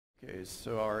Okay,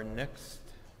 so our next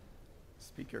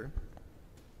speaker,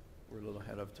 we're a little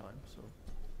ahead of time, so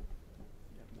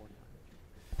you have more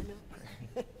time.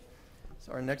 No.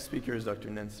 So our next speaker is Dr.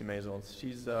 Nancy Maizels.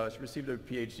 She received a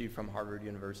PhD from Harvard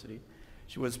University.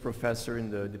 She was professor in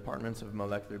the departments of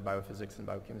molecular biophysics and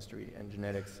biochemistry and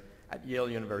genetics at Yale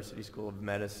University School of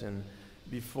Medicine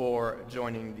before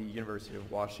joining the University of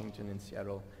Washington in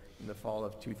Seattle in the fall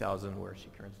of 2000, where she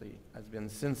currently has been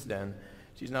since then.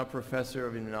 She's now professor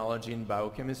of immunology and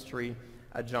biochemistry,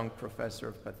 adjunct professor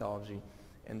of pathology,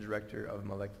 and director of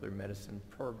molecular medicine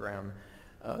program.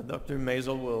 Dr.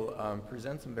 Maizels will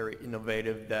present some very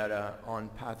innovative data on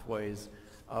pathways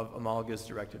of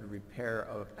homologous-directed repair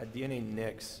at DNA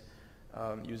nicks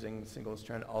using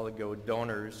single-strand oligo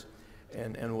donors,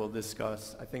 and we'll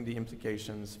discuss, I think, the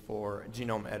implications for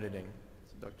genome editing.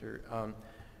 So Dr.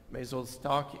 Maizels'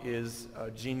 talk is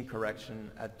gene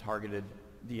correction at targeted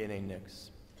DNA nicks.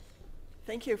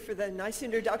 Thank you for the nice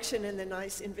introduction and the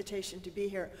nice invitation to be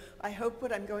here. I hope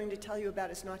what I'm going to tell you about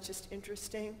is not just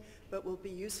interesting, but will be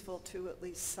useful to at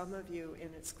least some of you in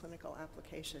its clinical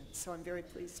application. So I'm very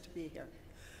pleased to be here.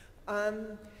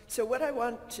 So what I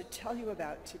want to tell you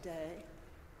about today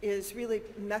is really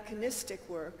mechanistic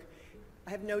work. I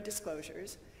have no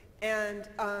disclosures. And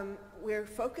we're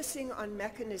focusing on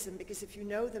mechanism because if you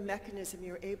know the mechanism,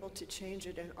 you're able to change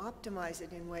it and optimize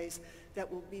it in ways that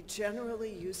will be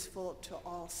generally useful to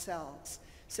all cells.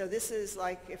 So this is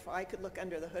like if I could look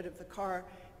under the hood of the car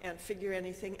and figure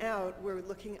anything out, we're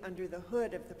looking under the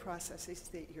hood of the processes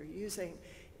that you're using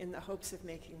in the hopes of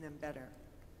making them better.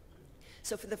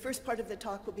 So for the first part of the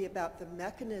talk will be about the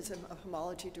mechanism of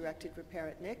homology-directed repair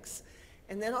at nicks,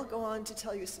 and then I'll go on to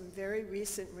tell you some very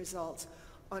recent results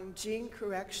on gene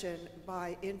correction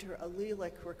by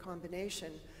interallelic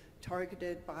recombination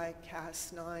targeted by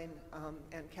Cas9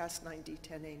 and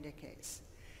Cas9D10A nickase.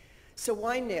 So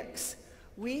why nicks?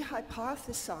 We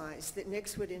hypothesized that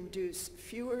nicks would induce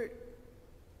fewer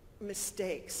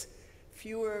mistakes,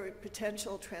 fewer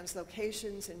potential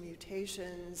translocations and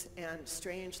mutations and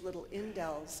strange little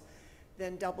indels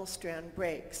than double-strand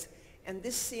breaks. And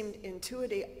this seemed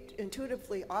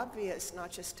intuitively obvious,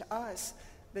 not just to us,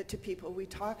 but to people we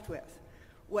talked with.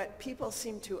 What people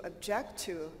seemed to object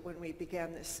to when we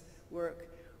began this work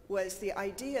was the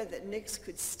idea that nicks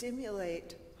could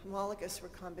stimulate homologous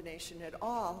recombination at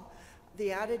all.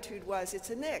 The attitude was, it's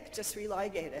a nick, just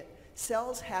religate it.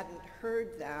 Cells hadn't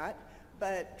heard that,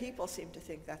 but people seemed to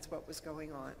think that's what was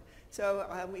going on. So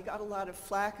we got a lot of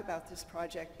flack about this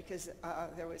project because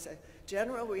there was a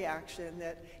general reaction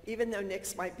that even though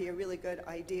nicks might be a really good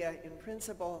idea in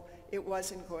principle, it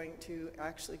wasn't going to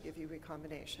actually give you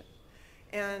recombination.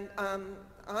 And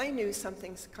I knew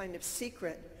something's kind of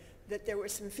secret, that there were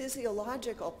some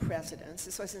physiological precedents,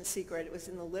 this wasn't secret, it was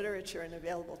in the literature and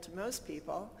available to most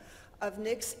people, of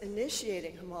nicks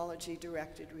initiating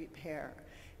homology-directed repair.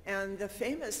 And the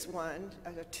famous one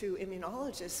to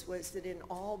immunologists was that in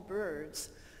all birds,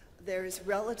 there is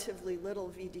relatively little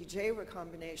VDJ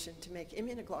recombination to make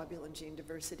immunoglobulin gene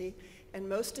diversity, and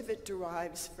most of it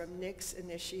derives from nicks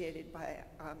initiated by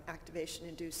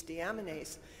activation-induced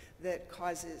deaminase that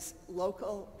causes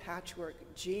local patchwork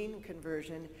gene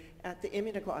conversion at the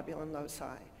immunoglobulin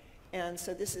loci. And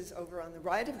so this is over on the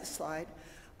right of the slide.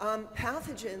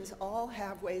 Pathogens all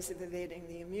have ways of evading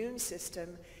the immune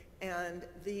system, and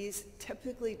these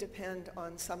typically depend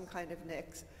on some kind of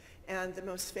nicks. And the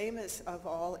most famous of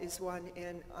all is one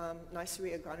in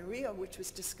Neisseria gonorrhea, which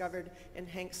was discovered in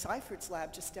Hank Seifert's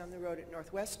lab just down the road at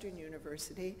Northwestern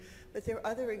University. But there are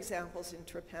other examples in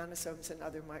trypanosomes and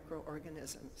other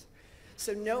microorganisms.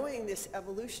 So knowing this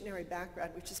evolutionary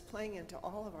background, which is playing into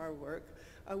all of our work,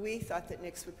 we thought that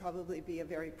nicks would probably be a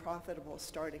very profitable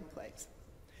starting place.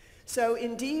 So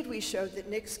indeed, we showed that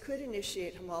nicks could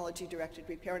initiate homology-directed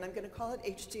repair, and I'm going to call it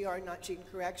HDR, not gene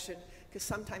correction, because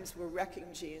sometimes we're wrecking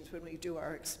genes when we do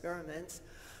our experiments.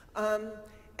 And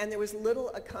there was little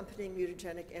accompanying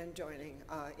mutagenic end joining,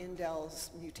 indels,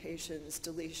 mutations,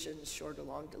 deletions, short or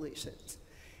long deletions.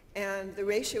 And the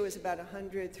ratio is about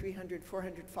 100, 300,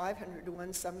 400, 500 to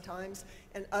 1 sometimes,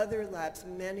 and other labs,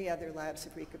 many other labs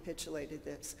have recapitulated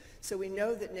this. So we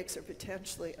know that nicks are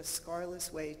potentially a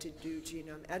scarless way to do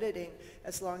genome editing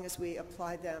as long as we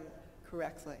apply them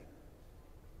correctly.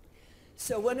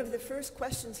 So one of the first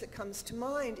questions that comes to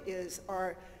mind is,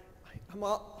 are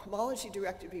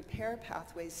homology-directed repair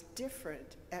pathways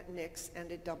different at nicks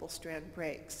and at double-strand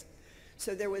breaks?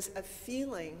 So there was a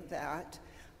feeling that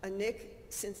a nick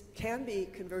can be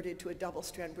converted to a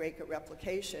double-strand break at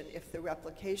replication if the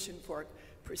replication fork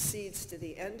proceeds to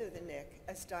the end of the nick,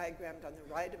 as diagrammed on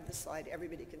the right of the slide.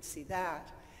 Everybody can see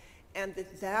that. and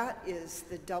that is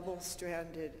the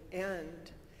double-stranded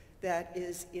end that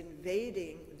is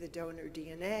invading the donor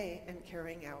DNA and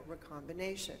carrying out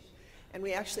recombination. And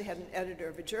we actually had an editor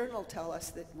of a journal tell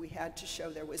us that we had to show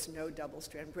there was no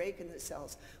double-strand break in the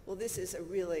cells. Well, this is a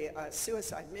really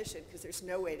suicide mission, because there's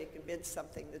no way to convince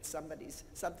something that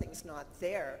something's not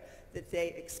there that they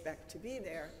expect to be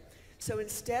there. So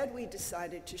instead, we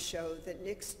decided to show that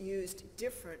NICs used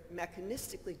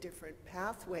mechanistically different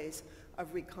pathways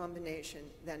of recombination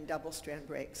than double-strand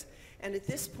breaks. And at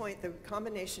this point, the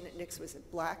recombination at NICs was a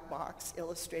black box,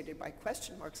 illustrated by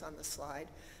question marks on the slide.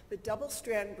 But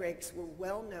double-strand breaks were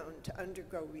well known to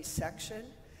undergo resection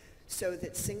so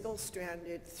that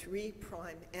single-stranded 3'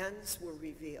 ends were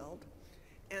revealed.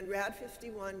 And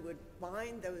Rad51 would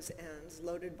bind those ends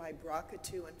loaded by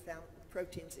BRCA2 and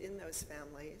proteins in those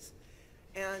families.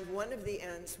 And one of the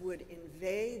ends would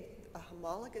invade a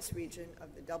homologous region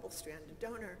of the double-stranded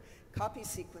donor, copy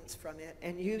sequence from it,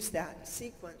 and use that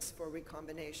sequence for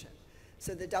recombination.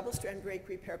 So the double-strand break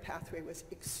repair pathway was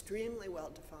extremely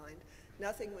well defined.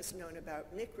 Nothing was known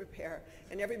about NIC repair,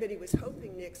 and everybody was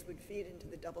hoping NICs would feed into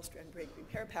the double-strand break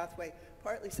repair pathway,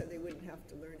 partly so they wouldn't have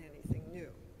to learn anything new.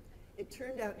 It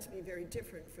turned out to be very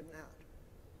different from that.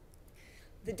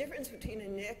 The difference between a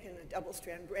NIC and a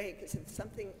double-strand break is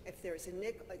if there's a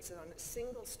NIC, it's on a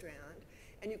single strand,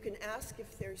 and you can ask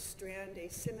if there's strand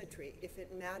asymmetry, if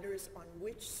it matters on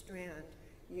which strand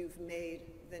you've made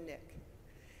the NIC.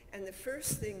 And the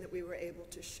first thing that we were able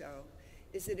to show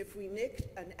is that if we nicked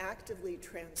an actively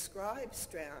transcribed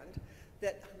strand,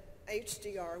 that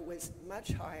HDR was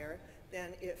much higher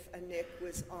than if a NIC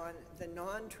was on the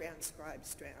non-transcribed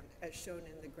strand, as shown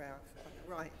in the graph on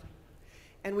the right.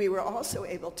 And we were also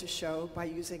able to show, by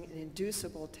using an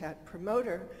inducible TET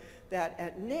promoter, that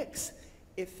at NICs,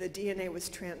 if the DNA was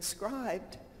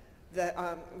transcribed, the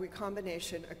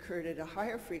recombination occurred at a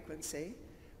higher frequency,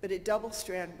 but at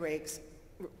double-strand breaks,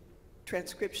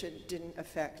 transcription didn't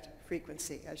affect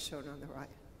frequency, as shown on the right.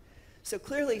 So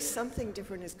clearly something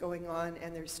different is going on,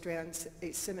 and there's strand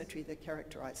asymmetry that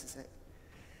characterizes it.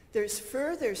 There's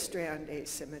further strand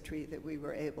asymmetry that we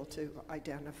were able to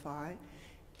identify,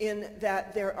 in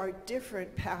that there are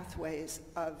different pathways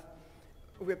of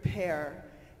repair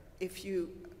if you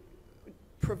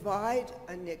provide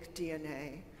a NIC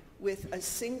DNA with a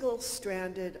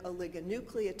single-stranded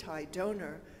oligonucleotide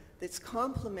donor that's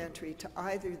complementary to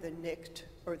either the nicked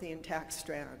or the intact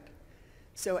strand.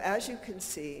 So as you can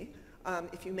see,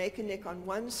 if you make a NIC on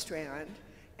one strand,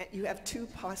 you have two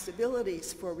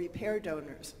possibilities for repair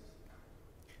donors.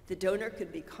 The donor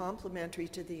could be complementary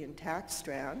to the intact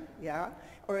strand, yeah,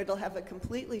 or it'll have a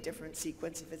completely different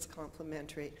sequence if it's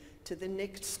complementary to the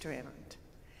nicked strand.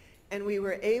 And we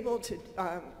were able to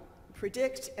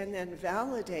predict and then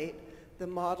validate the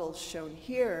models shown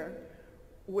here,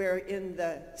 where in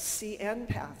the CN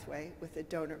pathway, with the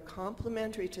donor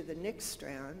complementary to the nicked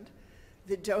strand,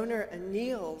 the donor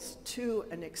anneals to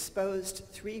an exposed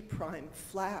 3'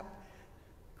 flap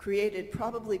created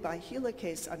probably by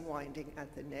helicase unwinding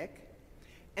at the NIC,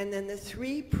 and then the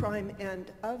 3'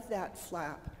 end of that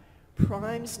flap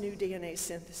primes new DNA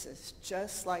synthesis,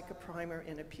 just like a primer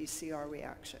in a PCR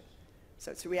reaction.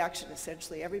 So it's a reaction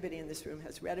essentially everybody in this room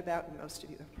has read about, and most of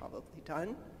you have probably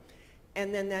done.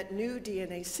 And then that new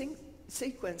DNA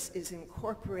sequence is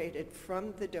incorporated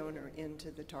from the donor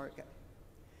into the target.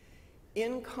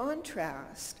 In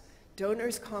contrast,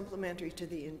 donors complementary to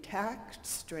the intact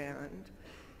strand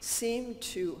seem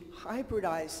to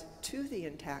hybridize to the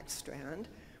intact strand,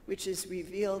 which is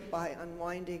revealed by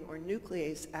unwinding or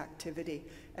nuclease activity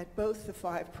at both the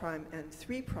 5' and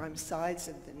 3' sides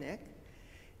of the NIC.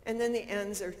 And then the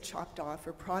ends are chopped off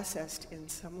or processed in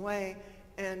some way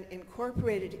and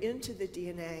incorporated into the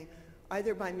DNA,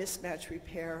 either by mismatch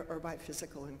repair or by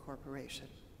physical incorporation.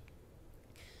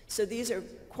 So these are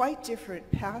quite different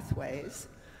pathways,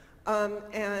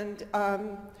 and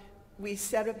we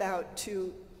set about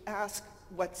to ask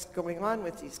what's going on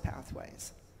with these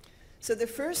pathways. So the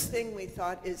first thing we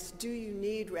thought is, do you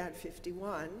need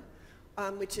Rad51,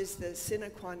 which is the sine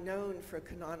qua non for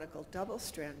canonical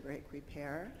double-strand break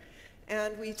repair?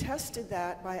 And we tested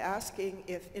that by asking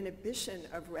if inhibition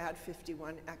of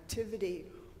Rad51 activity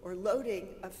or loading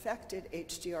affected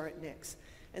HDR at NICs.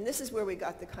 And this is where we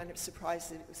got the kind of surprise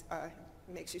that it was,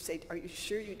 makes you say, are you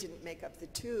sure you didn't make up the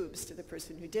tubes, to the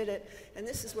person who did it? And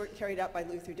this is work carried out by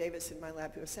Luther Davis in my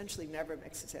lab, who essentially never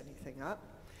mixes anything up.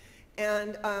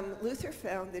 And Luther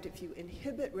found that if you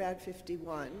inhibit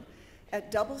Rad51 at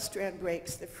double-strand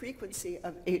breaks, the frequency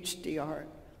of HDR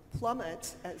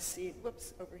plummets, as seen,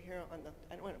 whoops, over here on the,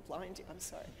 I don't want to blind you, I'm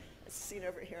sorry, as seen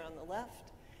over here on the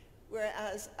left.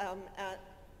 Whereas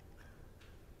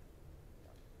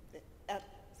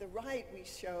the right, we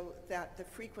show that the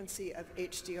frequency of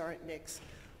HDR at NICs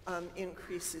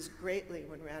increases greatly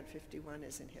when RAD51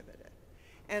 is inhibited.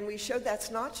 And we showed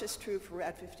that's not just true for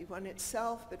RAD51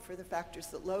 itself, but for the factors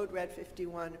that load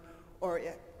RAD51 or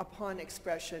upon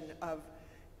expression of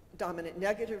dominant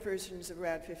negative versions of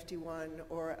RAD51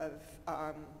 or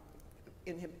of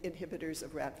inhibitors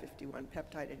of RAD51,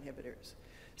 peptide inhibitors.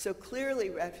 So clearly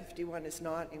RAD51 is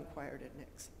not inquired at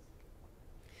NICs.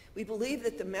 We believe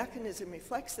that the mechanism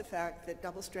reflects the fact that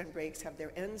double-strand breaks have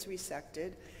their ends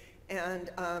resected, and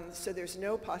so there's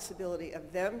no possibility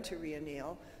of them to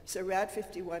reanneal, so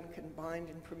RAD51 can bind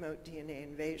and promote DNA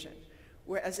invasion.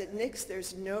 Whereas at NICs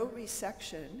there's no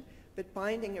resection, but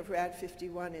binding of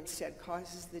RAD51 instead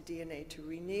causes the DNA to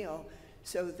reanneal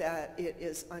so that it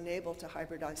is unable to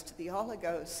hybridize to the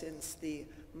oligo since the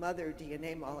mother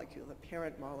DNA molecule, the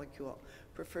parent molecule,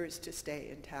 prefers to stay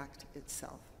intact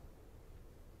itself.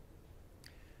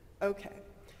 Okay,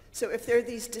 so if there are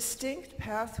these distinct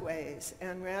pathways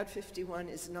and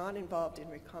RAD51 is not involved in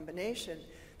recombination,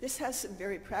 this has some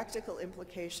very practical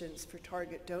implications for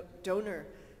target donor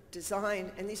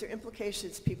design, and these are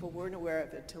implications people weren't aware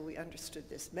of until we understood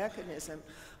this mechanism.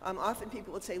 Often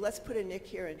people would say, let's put a NIC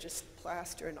here and just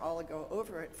plaster an oligo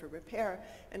over it for repair,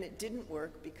 and it didn't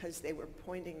work because they were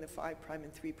pointing the 5'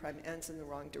 and 3' ends in the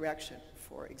wrong direction,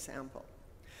 for example.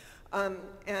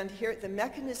 And here, the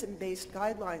mechanism-based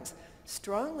guidelines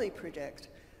strongly predict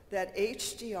that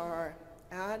HDR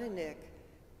at a NIC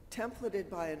templated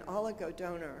by an oligo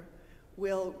donor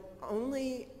will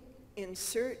only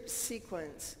insert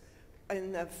sequence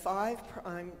in the 5'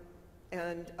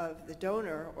 end of the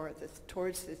donor or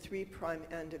towards the 3'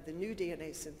 end of the new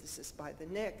DNA synthesis by the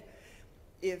NIC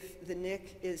if the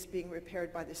NIC is being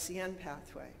repaired by the CN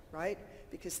pathway, right?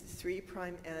 Because the 3'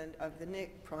 end of the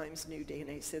NIC primes new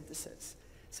DNA synthesis.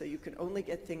 So you can only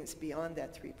get things beyond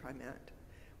that 3' end.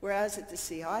 Whereas at the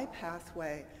CI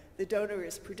pathway, the donor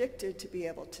is predicted to be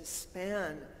able to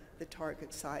span the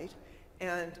target site,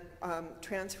 and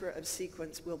transfer of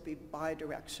sequence will be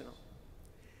bidirectional.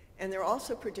 And there are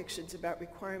also predictions about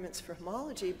requirements for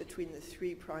homology between the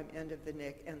 3' end of the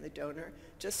NIC and the donor.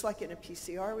 Just like in a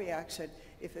PCR reaction,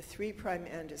 if a 3'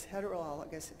 end is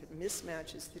heterologous, if it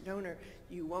mismatches the donor,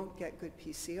 you won't get good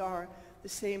PCR. The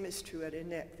same is true at a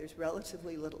NIC. There's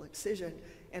relatively little excision,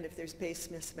 and if there's base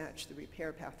mismatch, the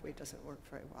repair pathway doesn't work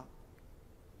very well.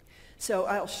 So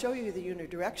I'll show you the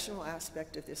unidirectional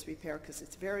aspect of this repair because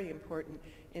it's very important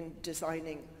in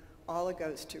designing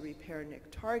oligos to repair NIC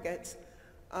targets.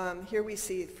 Here we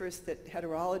see first that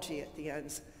heterology at the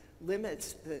ends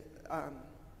limits the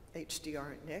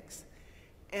HDR at NICs.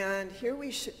 And here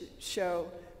we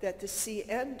show that the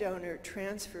CN donor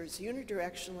transfers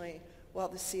unidirectionally while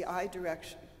the CI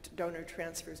donor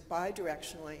transfers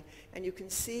bidirectionally. And you can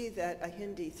see that a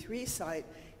Hindi 3 site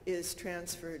is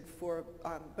transferred for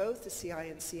both the CI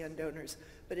and CN donors,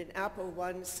 but an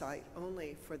APO1 site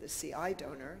only for the CI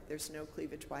donor. There's no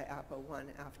cleavage by APO1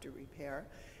 after repair,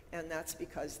 and that's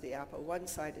because the APO1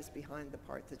 site is behind the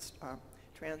part that's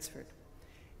transferred.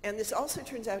 And this also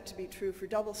turns out to be true for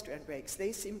double-strand breaks.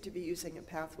 They seem to be using a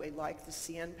pathway like the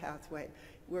CN pathway,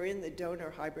 wherein the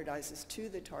donor hybridizes to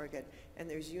the target, and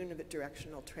there's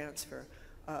unidirectional transfer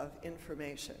of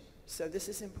information. So this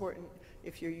is important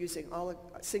if you're using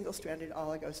single-stranded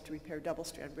oligos to repair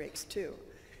double-strand breaks too.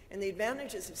 And the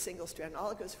advantages of single-strand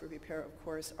oligos for repair, of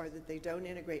course, are that they don't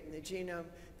integrate in the genome,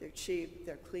 they're cheap,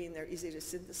 they're clean, they're easy to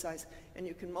synthesize, and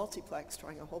you can multiplex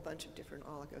trying a whole bunch of different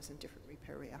oligos and different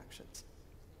repair reactions.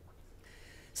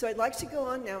 So I'd like to go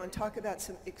on now and talk about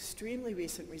some extremely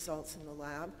recent results in the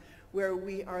lab where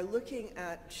we are looking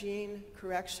at gene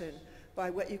correction by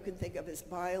what you can think of as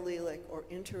biallelic or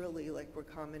interallelic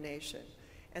recombination.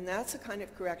 And that's a kind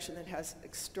of correction that has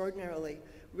extraordinarily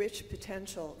rich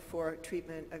potential for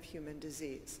treatment of human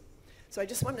disease. So I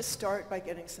just want to start by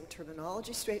getting some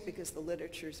terminology straight because the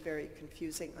literature is very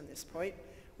confusing on this point.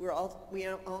 We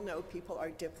all know people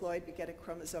are diploid. We get a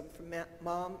chromosome from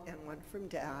mom and one from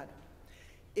dad.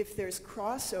 If there's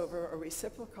crossover or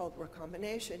reciprocal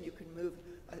recombination, you can move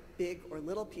a big or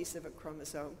little piece of a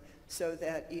chromosome so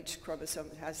that each chromosome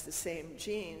has the same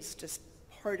genes, just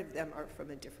part of them are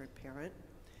from a different parent.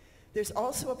 There's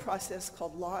also a process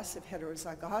called loss of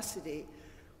heterozygosity,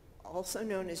 also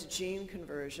known as gene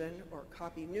conversion or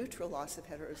copy-neutral loss of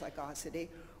heterozygosity,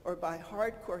 or by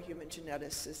hardcore human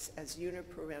geneticists as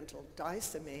uniparental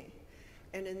disomy.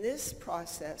 And in this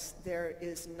process, there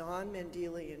is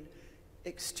non-Mendelian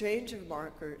exchange of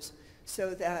markers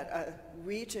so that a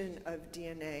region of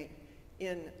DNA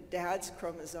in dad's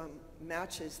chromosome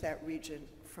matches that region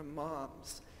from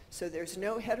mom's. So there's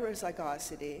no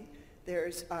heterozygosity. The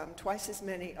there's twice as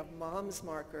many of mom's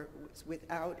markers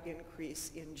without increase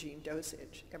in gene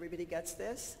dosage. Everybody gets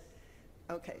this?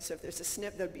 Okay, so if there's a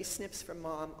SNP, there'd be SNPs from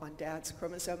mom on dad's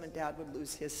chromosome, and dad would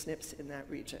lose his SNPs in that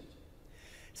region.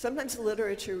 Sometimes the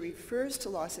literature refers to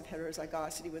loss of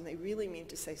heterozygosity when they really mean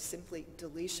to say simply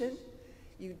deletion.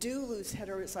 You do lose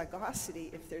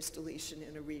heterozygosity if there's deletion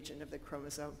in a region of the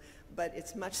chromosome, but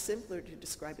it's much simpler to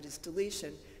describe it as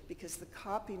deletion because the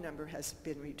copy number has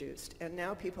been reduced. And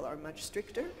now people are much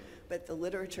stricter, but the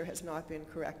literature has not been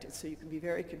corrected, so you can be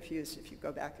very confused if you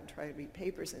go back and try and read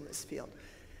papers in this field.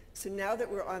 So now that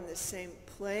we're on the same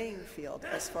playing field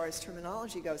as far as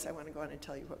terminology goes, I want to go on and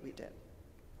tell you what we did.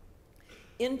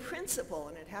 In principle,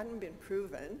 and it hadn't been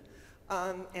proven,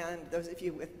 and those of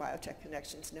you with biotech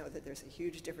connections know that there's a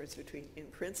huge difference between in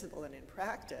principle and in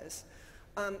practice,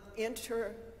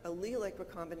 interallelic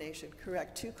recombination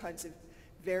correct two kinds of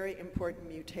very important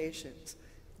mutations.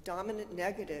 Dominant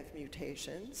negative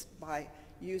mutations by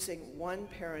using one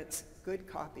parent's good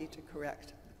copy to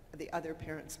correct the other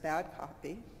parent's bad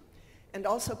copy, and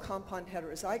also compound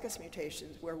heterozygous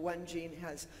mutations where one gene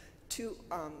has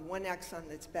one exon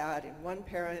that's bad in one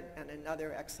parent and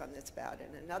another exon that's bad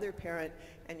in another parent,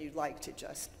 and you'd like to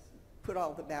just put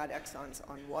all the bad exons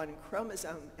on one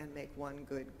chromosome and make one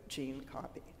good gene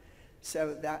copy.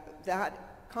 So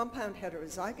that compound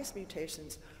heterozygous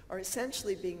mutations are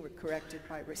essentially being corrected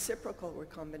by reciprocal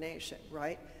recombination,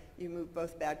 right? You move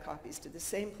both bad copies to the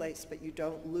same place, but you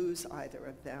don't lose either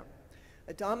of them.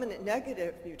 A dominant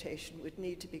negative mutation would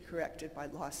need to be corrected by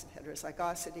loss of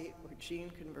heterozygosity or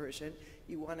gene conversion.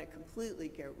 You want to completely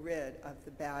get rid of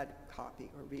the bad copy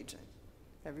or region.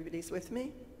 Everybody's with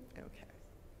me? Okay.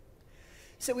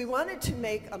 So we wanted to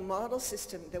make a model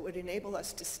system that would enable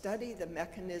us to study the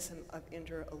mechanism of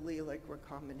interallelic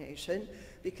recombination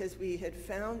because we had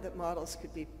found that models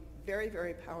could be very,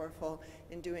 very powerful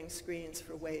in doing screens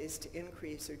for ways to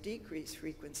increase or decrease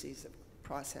frequencies of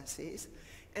processes.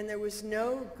 And there was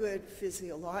no good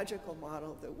physiological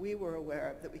model that we were aware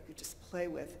of that we could just play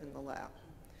with in the lab.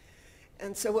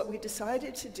 And so what we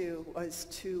decided to do was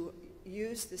to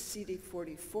use the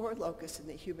CD44 locus in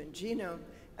the human genome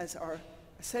as our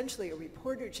essentially a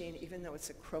reporter gene, even though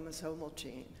it's a chromosomal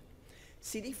gene.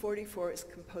 CD44 is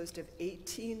composed of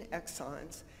 18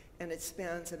 exons, and it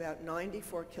spans about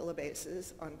 94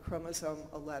 kilobases on chromosome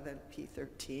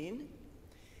 11p13.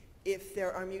 If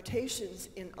there are mutations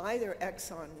in either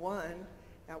exon 1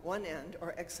 at one end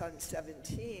or exon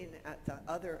 17 at the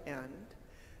other end,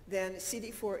 then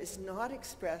CD4 is not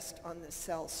expressed on the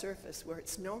cell surface where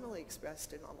it's normally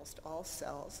expressed in almost all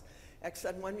cells.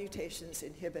 Exon 1 mutations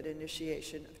inhibit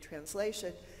initiation of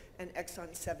translation, and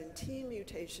exon 17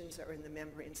 mutations are in the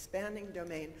membrane spanning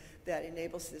domain that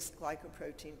enables this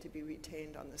glycoprotein to be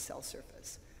retained on the cell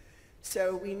surface.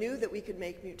 So we knew that we could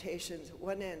make mutations at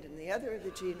one end and the other of the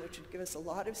gene, which would give us a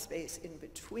lot of space in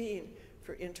between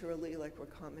for interallelic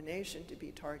recombination to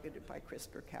be targeted by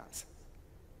CRISPR-Cas.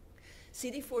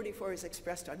 CD44 is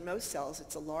expressed on most cells.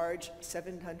 It's a large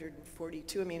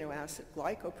 742 amino acid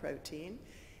glycoprotein.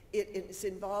 It is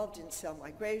involved in cell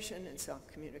migration and cell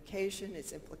communication.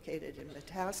 It's implicated in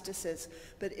metastasis,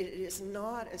 but it is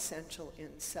not essential in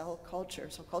cell culture.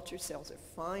 So culture cells are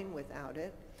fine without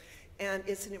it. And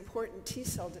it's an important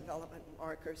T-cell development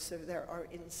marker, so there are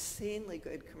insanely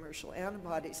good commercial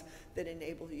antibodies that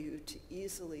enable you to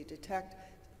easily detect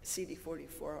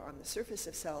CD44 on the surface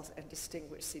of cells and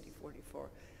distinguish CD44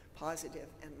 positive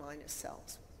and minus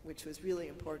cells, which was really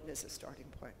important as a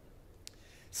starting point.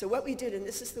 So what we did, and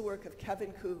this is the work of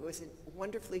Kevin Koo, who was a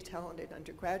wonderfully talented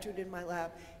undergraduate in my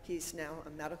lab. He's now a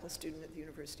medical student at the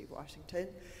University of Washington.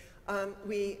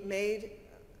 We made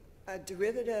a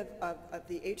derivative of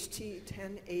the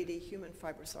HT1080 human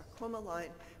fibrosarcoma line,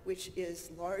 which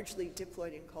is largely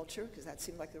diploid in culture, because that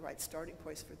seemed like the right starting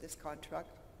point for this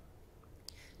construct,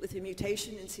 with a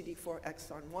mutation in CD4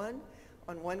 exon 1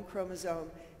 on one chromosome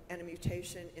and a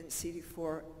mutation in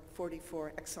CD44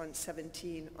 exon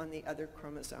 17 on the other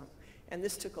chromosome. And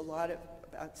this took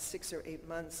about 6 or 8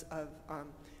 months of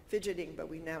fidgeting, but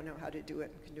we now know how to do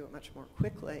it and can do it much more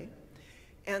quickly.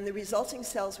 And the resulting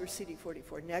cells were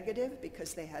CD44 negative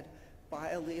because they had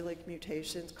biallelic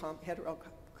mutations,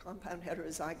 compound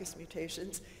heterozygous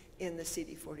mutations in the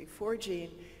CD44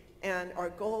 gene. And our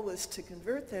goal was to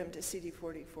convert them to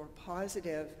CD44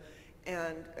 positive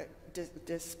and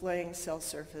displaying cell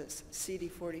surface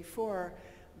CD44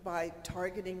 by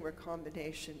targeting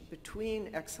recombination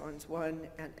between exons 1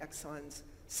 and exons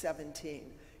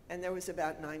 17. And there was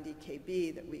about 90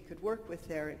 kb that we could work with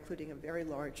there, including a very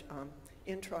large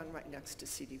intron right next to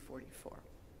CD44.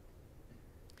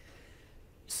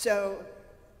 So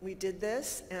we did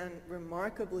this, and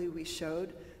remarkably we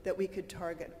showed that we could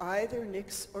target either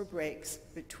nicks or breaks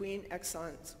between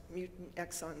exons, mutant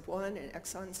exon 1 and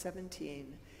exon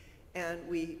 17, and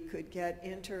we could get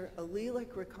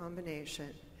interallelic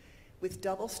recombination. With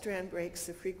double-strand breaks,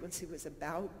 the frequency was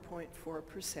about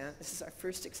 0.4%. This is our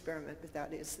first experiment, but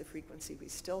that is the frequency we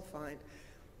still find.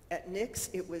 At nicks,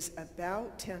 it was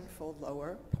about 10-fold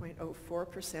lower,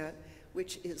 0.04%,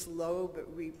 which is low but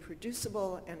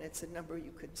reproducible, and it's a number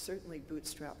you could certainly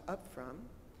bootstrap up from.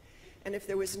 And if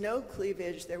there was no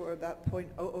cleavage, there were about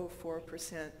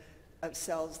 0.004% of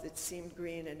cells that seemed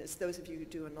green, and as those of you who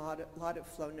do a lot of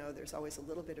flow know, there's always a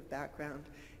little bit of background,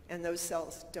 and those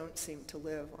cells don't seem to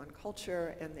live on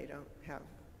culture, and they don't have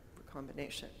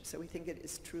recombination. So we think it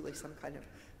is truly some kind of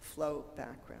flow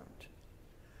background.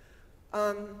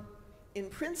 In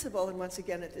principle, and once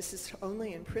again, this is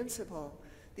only in principle,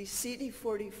 these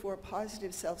CD44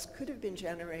 positive cells could have been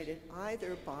generated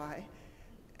either by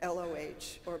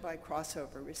LOH or by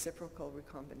crossover, reciprocal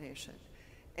recombination.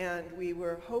 And we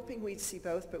were hoping we'd see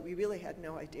both, but we really had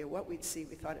no idea what we'd see.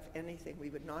 We thought, if anything, we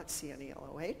would not see any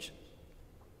LOH.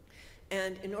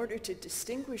 And in order to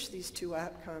distinguish these two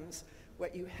outcomes,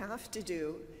 what you have to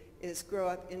do is grow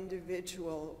up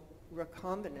individual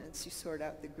recombinants. You sort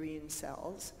out the green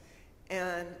cells,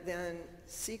 and then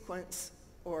sequence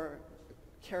or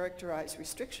characterize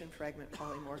restriction fragment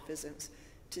polymorphisms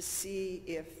to see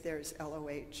if there's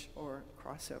LOH or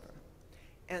crossover.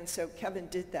 And so Kevin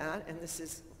did that, and this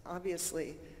is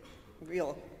obviously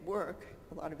real work,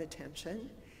 a lot of attention.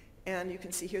 And you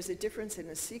can see here's a difference in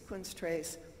a sequence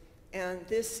trace, and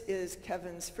this is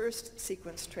Kevin's first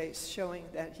sequence trace showing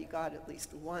that he got at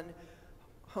least one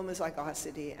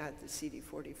homozygosity at the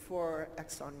CD44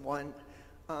 exon 1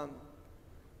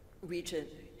 region.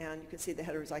 And you can see the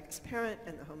heterozygous parent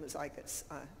and the homozygous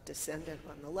descendant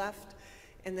on the left.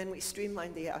 And then we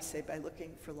streamlined the assay by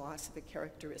looking for loss of a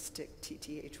characteristic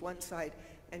TTH1 site,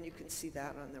 and you can see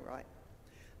that on the right.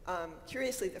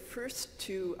 Curiously, the first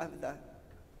two of the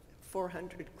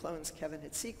 400 clones Kevin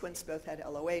had sequenced both had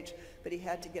LOH, but he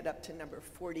had to get up to number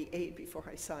 48 before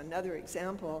I saw another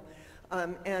example.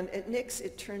 And at NICS,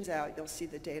 it turns out, you'll see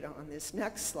the data on this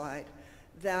next slide,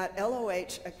 that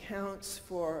LOH accounts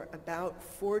for about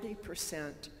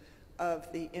 40%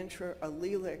 of the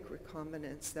intra-allelic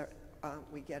recombinants that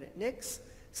we get at NICS.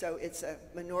 So it's a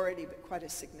minority, but quite a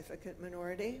significant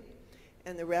minority.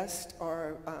 And the rest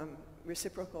are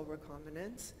reciprocal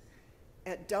recombinants.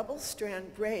 At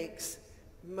double-strand breaks,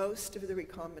 most of the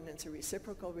recombinants are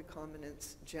reciprocal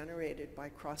recombinants generated by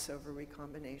crossover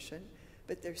recombination,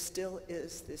 but there still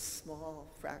is this small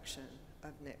fraction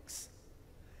of NICS.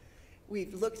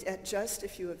 We've looked at just a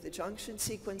few of the junction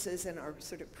sequences in our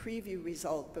sort of preview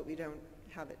result, but we don't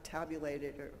have it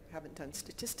tabulated or haven't done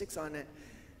statistics on it.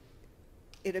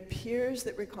 It appears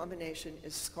that recombination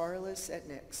is scarless at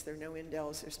NICS. There are no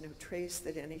indels, there's no trace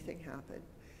that anything happened.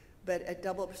 But at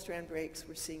double-strand breaks,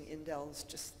 we're seeing indels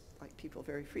just like people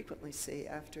very frequently see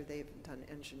after they've done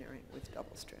engineering with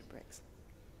double-strand breaks.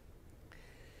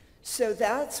 So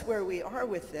that's where we are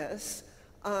with this.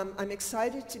 I'm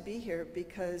excited to be here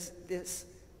because this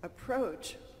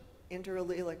approach,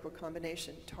 interallelic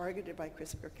recombination targeted by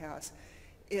CRISPR-Cas,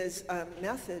 is a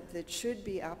method that should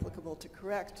be applicable to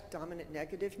correct dominant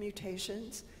negative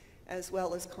mutations as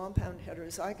well as compound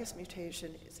heterozygous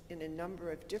mutations in a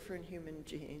number of different human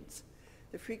genes.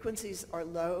 The frequencies are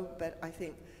low, but I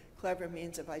think clever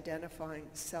means of identifying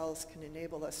cells can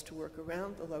enable us to work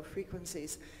around the low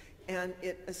frequencies, and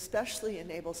it especially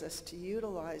enables us to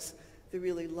utilize the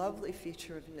really lovely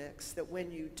feature of NICS that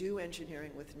when you do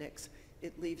engineering with NICS,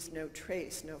 it leaves no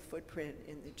trace, no footprint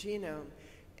in the genome,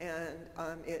 and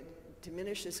it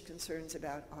diminishes concerns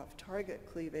about off-target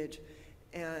cleavage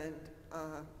and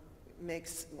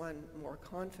makes one more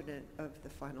confident of the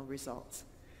final results.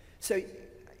 So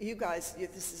you guys,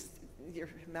 you're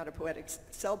hematopoietic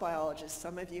cell biologists,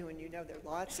 some of you, and you know there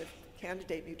are lots of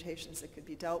candidate mutations that could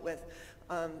be dealt with.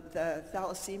 The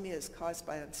thalassemias caused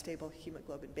by unstable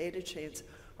hemoglobin beta chains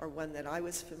are one that I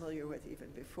was familiar with even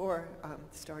before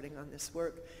starting on this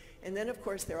work. And then, of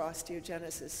course, there are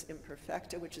osteogenesis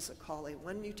imperfecta, which is a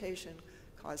COL-A1 mutation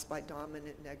caused by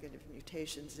dominant negative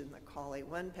mutations in the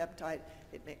COL-A1 peptide.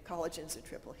 It makes collagens a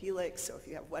triple helix, so if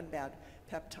you have one bad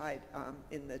peptide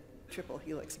in the triple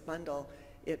helix bundle,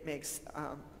 it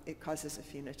causes a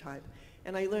phenotype.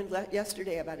 And I learned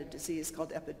yesterday about a disease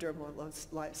called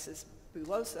epidermolysis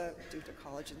bullosa due to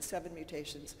collagen 7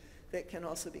 mutations that can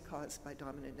also be caused by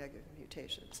dominant negative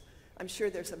mutations. I'm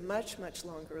sure there's a much, much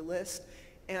longer list,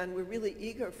 and we're really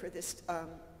eager for this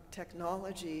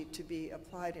technology to be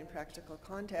applied in practical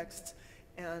contexts.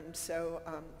 And so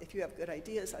if you have good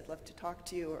ideas, I'd love to talk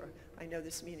to you, or I know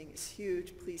this meeting is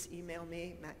huge, please email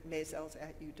me,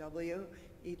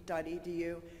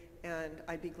 maizels@uw.edu, and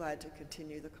I'd be glad to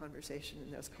continue the conversation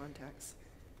in those contexts.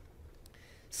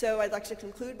 So I'd like to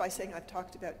conclude by saying I've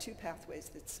talked about two pathways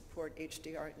that support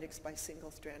HDR and NICs by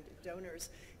single-stranded donors,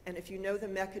 and if you know the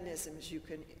mechanisms, you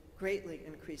can greatly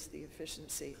increase the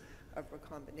efficiency of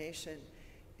recombination.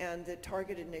 And the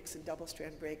targeted NICs and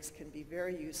double-strand breaks can be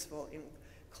very useful in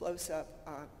close-up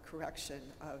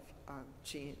correction of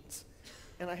genes.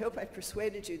 And I hope I've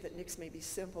persuaded you that NICs may be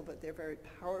simple, but they're very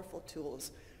powerful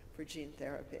tools for gene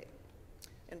therapy.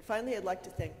 And finally, I'd like to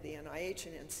thank the NIH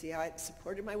and NCI that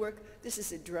supported my work. This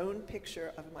is a drone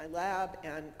picture of my lab,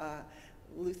 and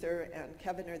Luther and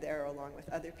Kevin are there, along with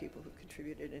other people who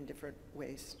contributed in different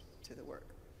ways to the work.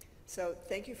 So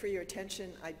thank you for your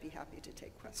attention. I'd be happy to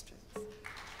take questions.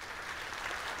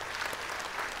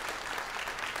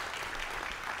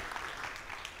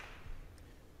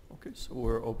 Okay, so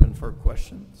we're open for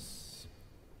questions.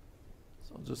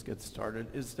 So I'll just get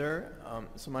started. Is there,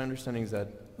 so my understanding is that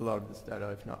a lot of this data,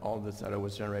 if not all of this data,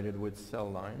 was generated with cell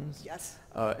lines. Yes.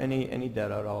 Any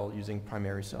data at all using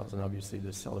primary cells, and obviously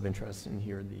the cell of interest in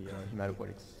here, the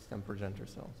hematopoietic stem progenitor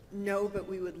cells? No, but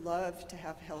we would love to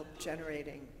have help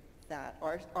generating that.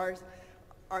 Our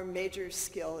major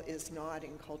skill is not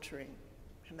in culturing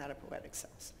hematopoietic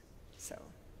cells. So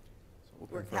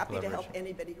we're happy to help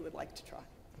anybody who would like to try.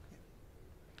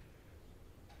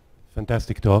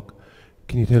 Fantastic talk.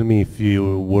 Can you tell me if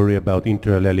you worry about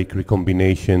interallelic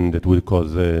recombination that will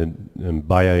cause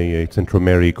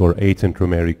bi-centromeric or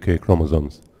eight-centromeric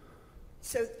chromosomes?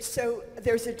 So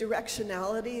there's a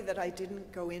directionality that I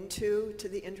didn't go into to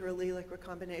the interallelic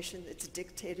recombination that's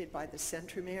dictated by the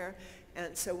centromere,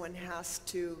 and so one has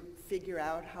to figure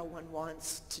out how one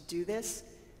wants to do this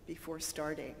before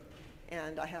starting.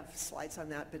 And I have slides on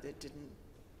that, but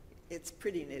it's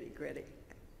pretty nitty-gritty.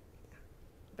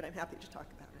 But I'm happy to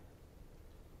talk about it.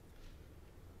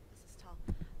 This is tall.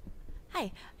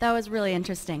 Hi, that was really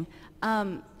interesting.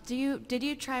 Did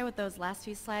you try with those last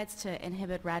few slides to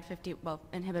inhibit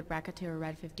inhibit BRCA2 or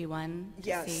RAD51?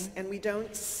 Yes, and we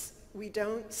don't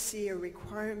see a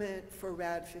requirement for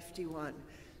RAD51.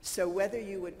 So whether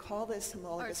you would call this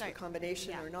homologous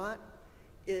recombination or not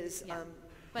is...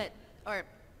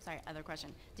 Other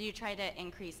question. Do you try to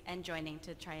increase end joining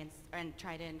to try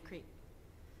to increase...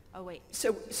 Oh, wait.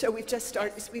 So we've just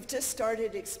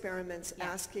started experiments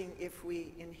asking if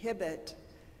we inhibit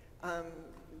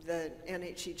the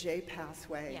NHEJ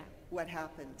pathway, what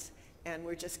happens? And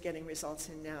we're just getting results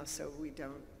in now, so we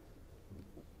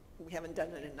haven't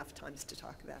done it enough times to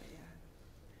talk about it yet.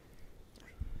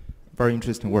 Very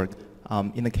interesting work.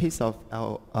 In the case of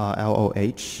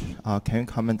LOH, can you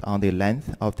comment on the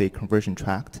length of the conversion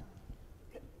tract?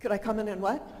 Could I comment on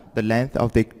what? The length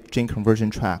of the gene conversion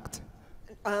tract.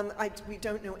 We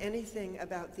don't know anything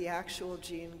about the actual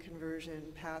gene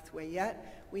conversion pathway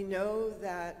yet. We know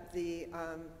that the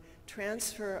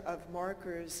transfer of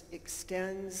markers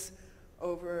extends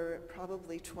over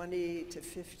probably 20 to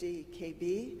 50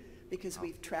 kb because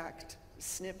we've tracked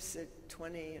SNPs at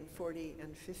 20 and 40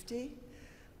 and 50.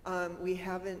 We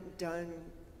haven't done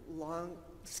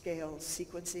long-scale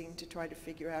sequencing to try to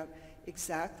figure out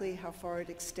exactly how far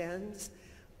it extends.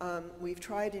 We've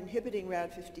tried inhibiting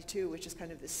RAD52, which is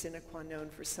kind of the sine qua non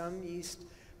for some yeast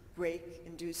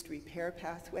break-induced repair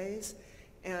pathways,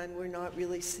 and we're not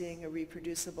really seeing a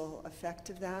reproducible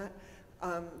effect of that.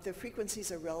 The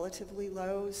frequencies are relatively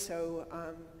low, so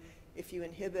if you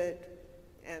inhibit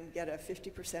and get a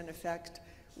 50% effect,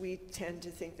 we tend to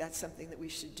think that's something that we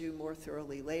should do more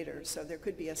thoroughly later. So there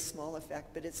could be a small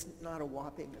effect, but it's not a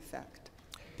whopping effect.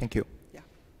 Thank you.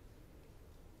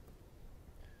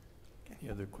 Any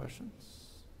other questions?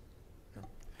 No.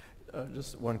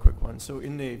 Just one quick one. So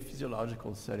in the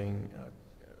physiological setting,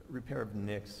 repair of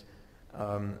NICs,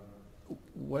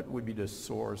 what would be the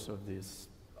source of this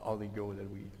oligo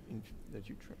that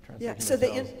you transfer? Yeah. So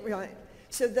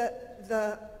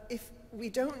if we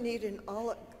don't need an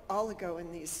oligo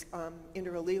in these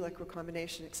interallelic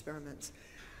recombination experiments,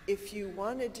 if you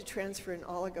wanted to transfer an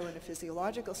oligo in a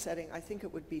physiological setting, I think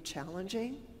it would be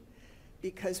challenging,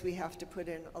 because we have to put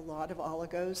in a lot of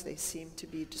oligos. They seem to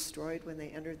be destroyed when they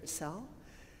enter the cell.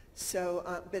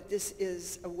 So, but this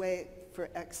is a way for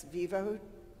ex vivo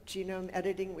genome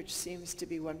editing, which seems to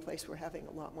be one place we're having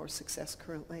a lot more success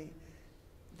currently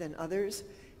than others.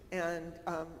 And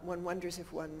one wonders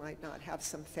if one might not have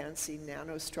some fancy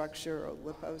nanostructure or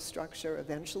lipostructure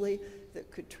eventually that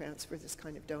could transfer this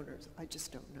kind of donors. I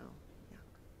just don't know. Yeah.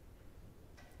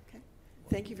 Okay.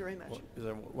 Thank you very much. Well, is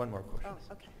there one more question? Oh,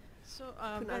 okay. So,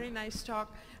 very nice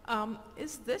talk.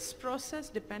 Is this process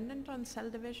dependent on cell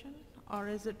division, or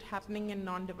is it happening in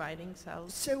non-dividing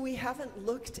cells? So we haven't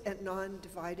looked at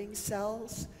non-dividing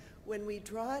cells. When we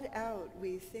draw it out,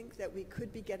 we think that we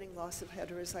could be getting loss of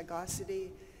heterozygosity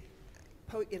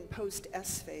in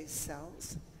post-S phase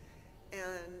cells.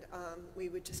 And we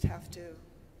would just have to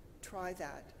try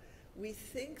that. We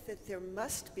think that there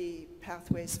must be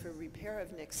pathways for repair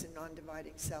of NICs in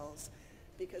non-dividing cells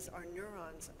because our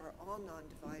neurons are all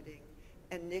non-dividing,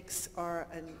 and NICs are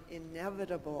an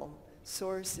inevitable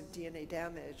source of DNA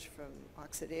damage from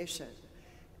oxidation.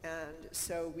 And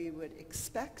so we would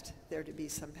expect there to be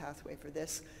some pathway for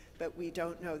this, but we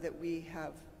don't know that we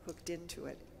have hooked into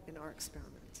it in our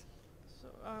experiments. So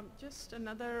just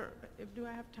another, do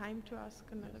I have time to ask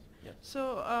another? Yes.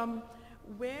 So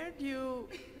where do you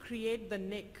create the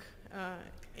NIC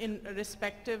in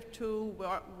respective to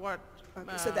what?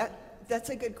 Okay, so that's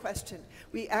a good question.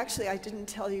 We actually, I didn't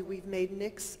tell you, we've made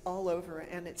NICs all over,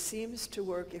 and it seems to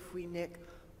work if we NIC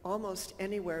almost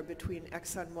anywhere between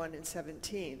exon 1 and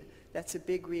 17. That's a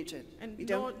big region. And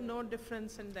no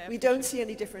difference in the We don't see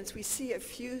any difference. We see a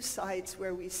few sites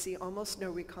where we see almost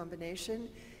no recombination,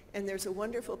 and there's a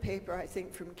wonderful paper, I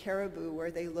think, from Caribou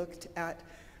where they looked at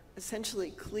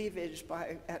essentially cleavage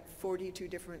at 42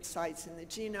 different sites in the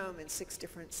genome and 6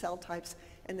 different cell types,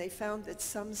 and they found that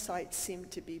some sites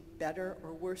seemed to be better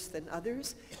or worse than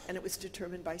others, and it was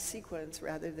determined by sequence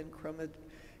rather than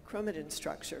chromatin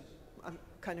structure,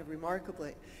 kind of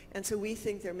remarkably. And so we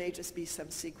think there may just be some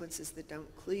sequences that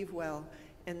don't cleave well,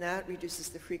 and that reduces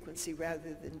the frequency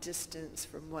rather than distance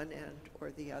from one end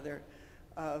or the other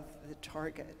of the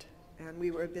target. And we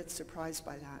were a bit surprised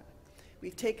by that.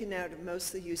 We've taken out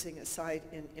mostly using a site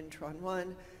in intron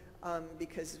 1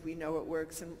 because we know it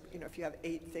works, and if you have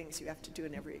 8 things you have to do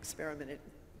in every experiment, it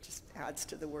just adds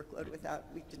to the workload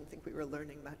we didn't think we were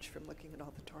learning much from looking at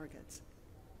all the targets.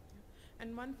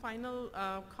 And one final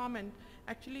comment,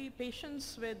 actually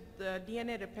patients with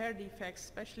DNA repair defects,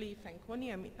 especially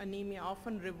Fanconi anemia,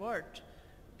 often revert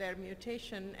their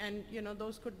mutation, and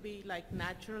those could be like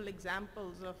natural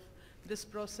examples of this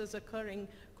process occurring.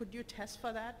 Could you test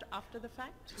for that after the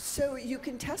fact? So you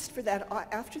can test for that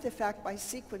after the fact by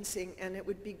sequencing, and it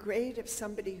would be great if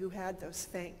somebody who had those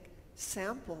Fanc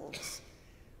samples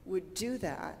would do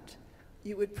that.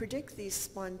 You would predict these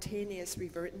spontaneous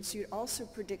revertants. You'd also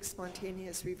predict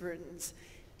spontaneous revertants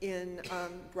in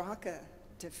BRCA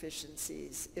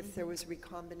deficiencies if there was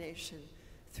recombination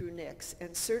through NICs.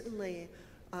 And certainly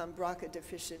BRCA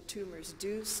deficient tumors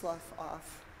do slough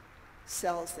off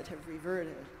cells that have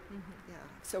reverted. Yeah.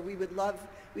 So we would love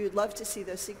to see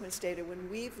those sequence data. When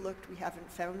we've looked, we haven't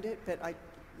found it, but I'd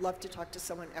love to talk to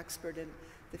someone expert in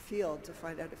the field to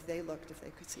find out if they looked, if they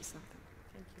could see something.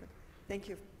 Thank you. Thank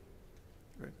you.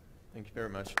 Great. Thank you very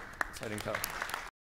much. Exciting talk.